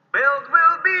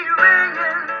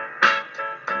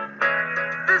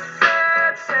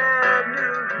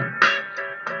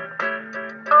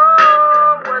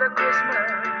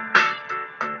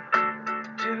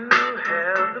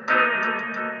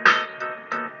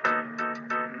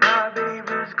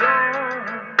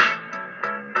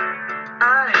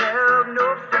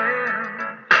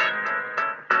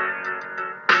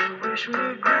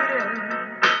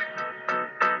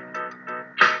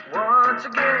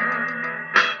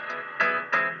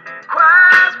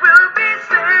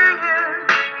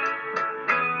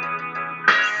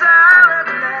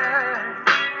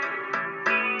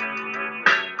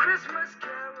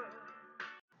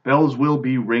Bells will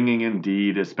be ringing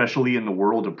indeed, especially in the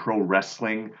world of pro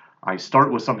wrestling. I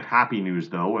start with some happy news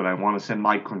though, and I want to send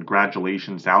my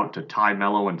congratulations out to Ty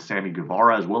Mello and Sammy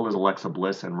Guevara, as well as Alexa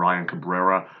Bliss and Ryan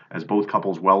Cabrera, as both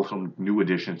couples welcomed new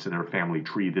additions to their family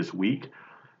tree this week.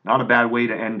 Not a bad way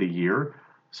to end the year.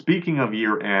 Speaking of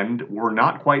year end, we're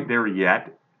not quite there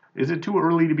yet. Is it too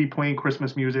early to be playing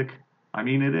Christmas music? I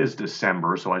mean, it is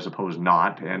December, so I suppose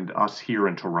not, and us here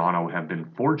in Toronto have been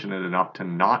fortunate enough to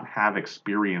not have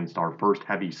experienced our first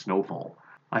heavy snowfall.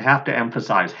 I have to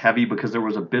emphasize heavy because there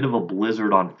was a bit of a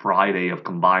blizzard on Friday of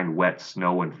combined wet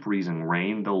snow and freezing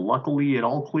rain, though luckily it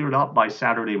all cleared up by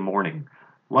Saturday morning.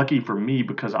 Lucky for me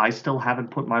because I still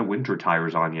haven't put my winter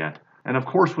tires on yet. And of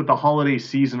course, with the holiday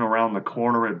season around the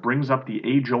corner, it brings up the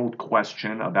age-old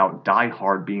question about Die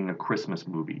Hard being a Christmas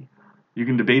movie. You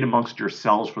can debate amongst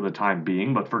yourselves for the time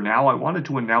being, but for now I wanted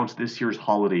to announce this year's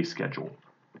holiday schedule.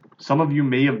 Some of you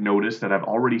may have noticed that I've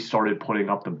already started putting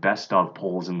up the best of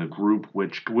polls in the group,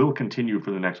 which will continue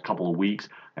for the next couple of weeks,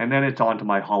 and then it's on to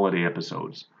my holiday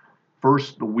episodes.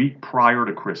 First, the week prior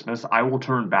to Christmas, I will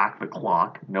turn back the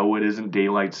clock. No, it isn't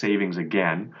daylight savings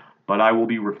again, but I will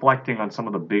be reflecting on some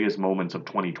of the biggest moments of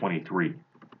 2023.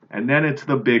 And then it's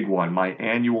the big one. My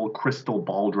annual Crystal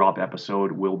Ball Drop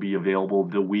episode will be available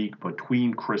the week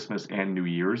between Christmas and New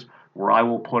Year's, where I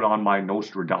will put on my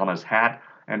Nostradamus hat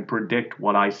and predict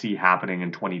what I see happening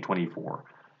in 2024.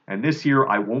 And this year,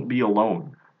 I won't be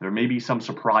alone. There may be some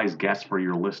surprise guests for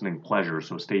your listening pleasure,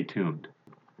 so stay tuned.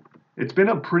 It's been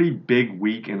a pretty big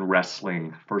week in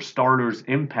wrestling. For starters,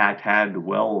 Impact had,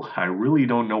 well, I really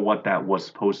don't know what that was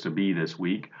supposed to be this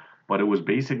week, but it was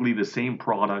basically the same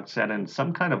product set in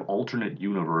some kind of alternate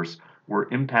universe where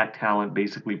Impact talent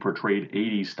basically portrayed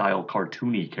 80s style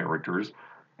cartoony characters,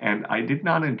 and I did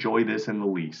not enjoy this in the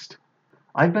least.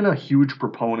 I've been a huge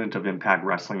proponent of Impact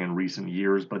Wrestling in recent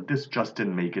years, but this just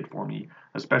didn't make it for me,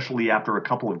 especially after a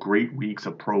couple of great weeks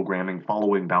of programming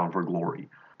following Bound for Glory.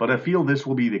 But I feel this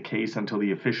will be the case until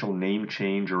the official name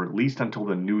change, or at least until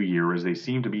the new year, as they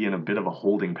seem to be in a bit of a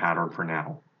holding pattern for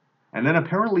now. And then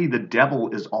apparently the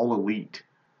Devil is All Elite.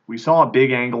 We saw a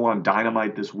big angle on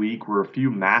Dynamite this week where a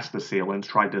few masked assailants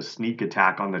tried to sneak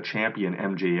attack on the champion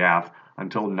MJF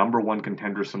until number one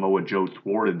contender Samoa Joe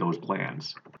thwarted those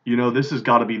plans. You know, this has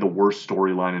got to be the worst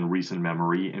storyline in recent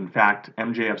memory. In fact,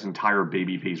 MJF's entire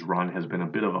babyface run has been a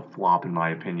bit of a flop in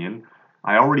my opinion.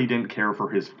 I already didn't care for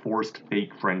his forced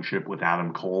fake friendship with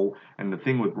Adam Cole, and the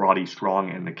thing with Roddy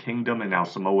Strong and the Kingdom, and now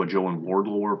Samoa Joe and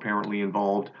Wardlow are apparently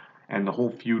involved, and the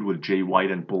whole feud with Jay White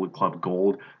and Bullet Club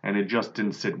Gold, and it just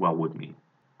didn't sit well with me.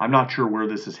 I'm not sure where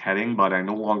this is heading, but I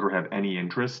no longer have any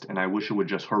interest, and I wish it would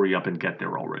just hurry up and get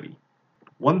there already.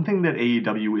 One thing that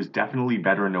AEW is definitely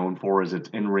better known for is its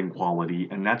in-ring quality,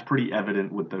 and that's pretty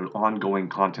evident with the ongoing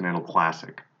Continental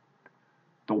Classic.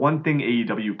 The one thing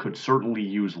AEW could certainly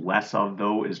use less of,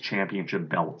 though, is championship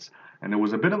belts. And there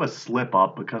was a bit of a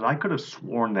slip-up because I could have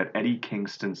sworn that Eddie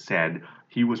Kingston said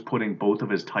he was putting both of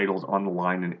his titles on the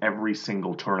line in every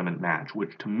single tournament match,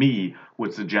 which to me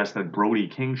would suggest that Brody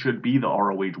King should be the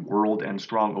ROH World and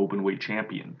Strong Openweight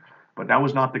Champion. But that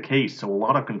was not the case, so a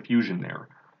lot of confusion there.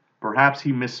 Perhaps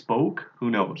he misspoke?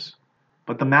 Who knows?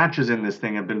 But the matches in this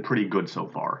thing have been pretty good so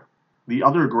far. The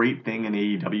other great thing in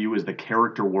AEW is the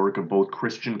character work of both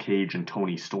Christian Cage and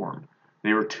Toni Storm. They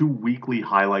are two weekly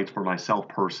highlights for myself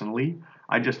personally.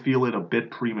 I just feel it a bit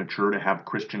premature to have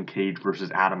Christian Cage versus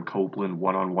Adam Copeland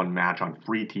one-on-one match on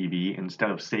free TV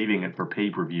instead of saving it for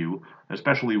pay-per-view,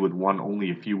 especially with one only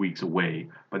a few weeks away,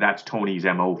 but that's Tony's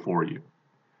MO for you.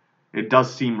 It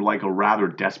does seem like a rather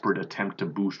desperate attempt to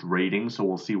boost ratings, so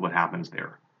we'll see what happens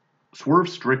there. Swerve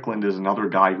Strickland is another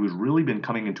guy who's really been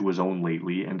coming into his own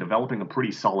lately and developing a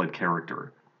pretty solid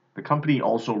character. The company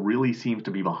also really seems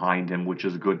to be behind him, which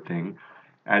is a good thing,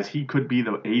 as he could be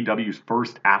the AEW's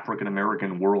first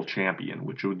African-American world champion,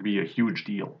 which would be a huge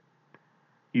deal.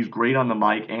 He's great on the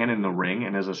mic and in the ring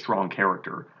and has a strong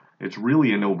character. It's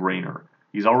really a no-brainer.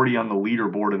 He's already on the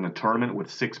leaderboard in the tournament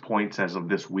with 6 points as of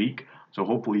this week, so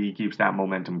hopefully he keeps that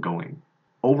momentum going.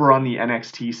 Over on the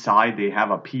NXT side, they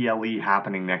have a PLE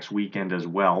happening next weekend as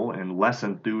well, and less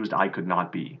enthused I could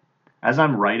not be. As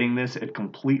I'm writing this, it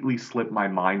completely slipped my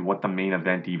mind what the main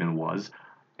event even was,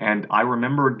 and I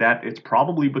remembered that it's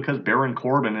probably because Baron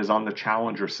Corbin is on the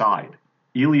challenger side.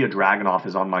 Ilya Dragunov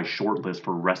is on my short list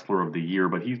for Wrestler of the Year,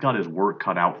 but he's got his work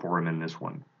cut out for him in this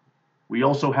one. We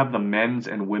also have the men's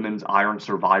and women's Iron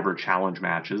Survivor Challenge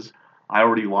matches. I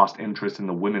already lost interest in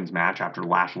the women's match after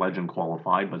Lash Legend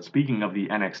qualified, but speaking of the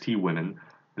NXT women,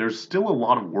 there's still a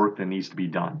lot of work that needs to be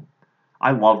done.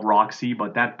 I love Roxy,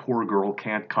 but that poor girl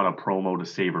can't cut a promo to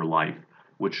save her life,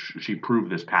 which she proved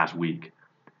this past week.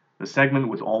 The segment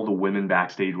with all the women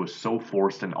backstage was so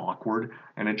forced and awkward,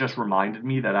 and it just reminded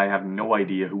me that I have no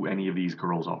idea who any of these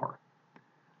girls are.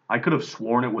 I could have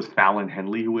sworn it was Fallon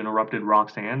Henley who interrupted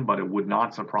Roxanne, but it would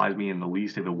not surprise me in the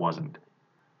least if it wasn't.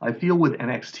 I feel with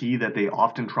NXT that they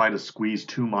often try to squeeze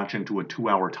too much into a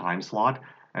 2-hour time slot,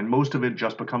 and most of it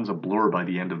just becomes a blur by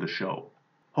the end of the show.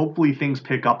 Hopefully things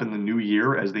pick up in the new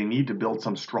year as they need to build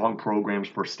some strong programs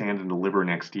for Stand and Deliver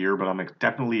next year, but I'm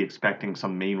definitely expecting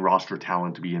some main roster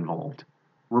talent to be involved.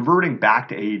 Reverting back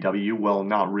to AEW, well,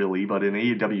 not really, but an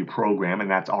AEW program,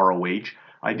 and that's ROH,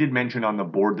 I did mention on the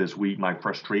board this week my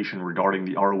frustration regarding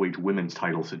the ROH women's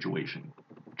title situation.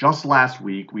 Just last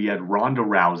week, we had Ronda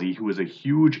Rousey, who is a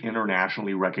huge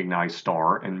internationally recognized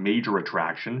star and major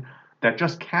attraction, that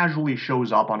just casually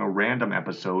shows up on a random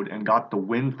episode and got the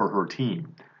win for her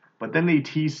team. But then they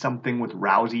tease something with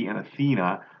Rousey and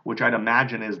Athena, which I'd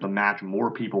imagine is the match more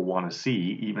people want to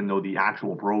see, even though the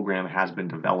actual program has been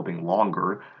developing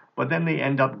longer. But then they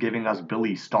end up giving us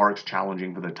Billy Starks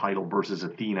challenging for the title versus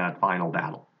Athena at Final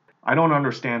Battle. I don't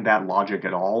understand that logic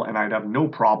at all, and I'd have no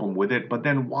problem with it, but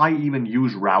then why even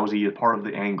use Rousey as part of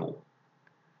the angle?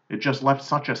 It just left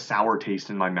such a sour taste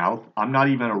in my mouth. I'm not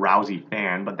even a Rousey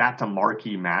fan, but that's a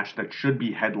marquee match that should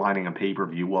be headlining a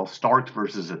pay-per-view, while Starks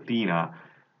versus Athena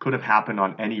could have happened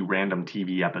on any random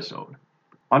TV episode.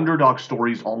 Underdog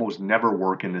stories almost never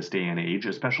work in this day and age,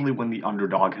 especially when the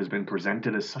underdog has been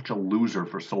presented as such a loser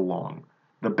for so long.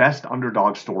 The best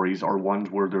underdog stories are ones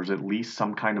where there's at least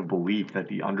some kind of belief that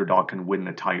the underdog can win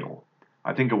the title.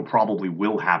 I think it probably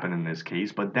will happen in this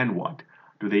case, but then what?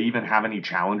 Do they even have any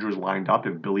challengers lined up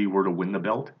if Billy were to win the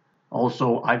belt?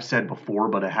 Also, I've said before,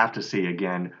 but I have to say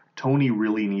again, Tony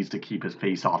really needs to keep his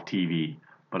face off TV.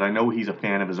 But I know he's a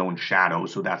fan of his own shadow,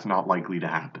 so that's not likely to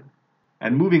happen.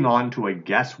 And moving on to, I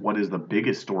guess, what is the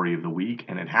biggest story of the week,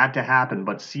 and it had to happen,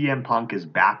 but CM Punk is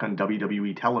back on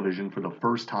WWE television for the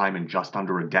first time in just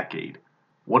under a decade.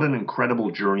 What an incredible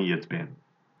journey it's been.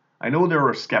 I know there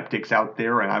are skeptics out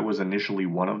there, and I was initially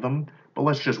one of them, but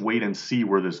let's just wait and see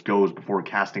where this goes before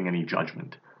casting any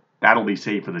judgment. That'll be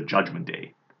saved for the Judgment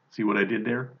Day. See what I did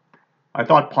there? I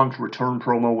thought Punk's return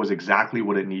promo was exactly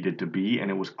what it needed to be,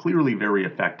 and it was clearly very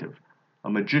effective. A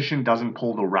magician doesn't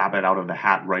pull the rabbit out of the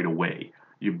hat right away.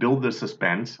 You build the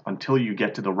suspense until you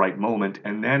get to the right moment,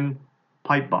 and then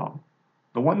pipe bomb.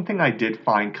 The one thing I did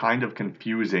find kind of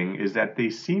confusing is that they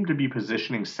seem to be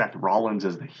positioning Seth Rollins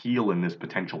as the heel in this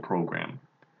potential program.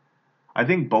 I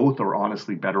think both are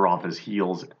honestly better off as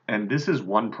heels, and this is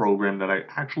one program that I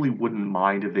actually wouldn't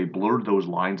mind if they blurred those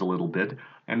lines a little bit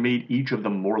and made each of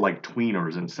them more like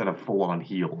tweeners instead of full-on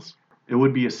heels. It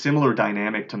would be a similar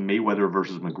dynamic to Mayweather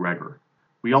versus McGregor.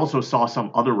 We also saw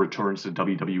some other returns to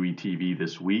WWE TV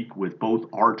this week with both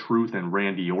R-Truth and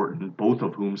Randy Orton, both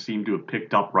of whom seem to have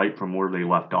picked up right from where they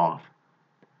left off.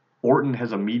 Orton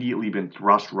has immediately been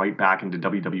thrust right back into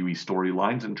WWE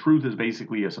storylines, and Truth is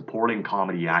basically a supporting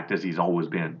comedy act as he's always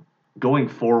been. Going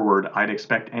forward, I'd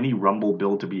expect any Rumble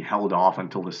build to be held off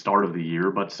until the start of the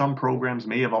year, but some programs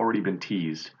may have already been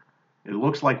teased. It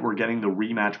looks like we're getting the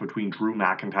rematch between Drew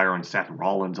McIntyre and Seth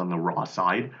Rollins on the Raw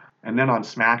side, and then on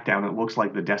SmackDown it looks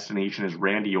like the destination is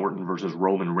Randy Orton versus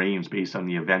Roman Reigns based on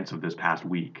the events of this past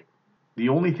week. The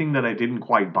only thing that I didn't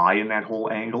quite buy in that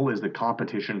whole angle is the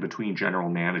competition between general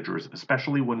managers,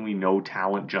 especially when we know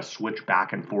talent just switch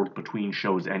back and forth between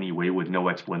shows anyway with no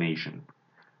explanation.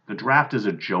 The draft is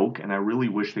a joke, and I really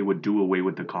wish they would do away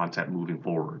with the concept moving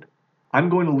forward. I'm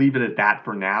going to leave it at that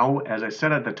for now. As I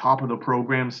said at the top of the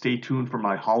program, stay tuned for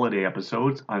my holiday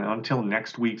episodes, and until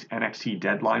next week's NXT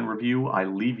Deadline review, I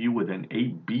leave you with an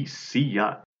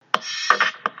ABC.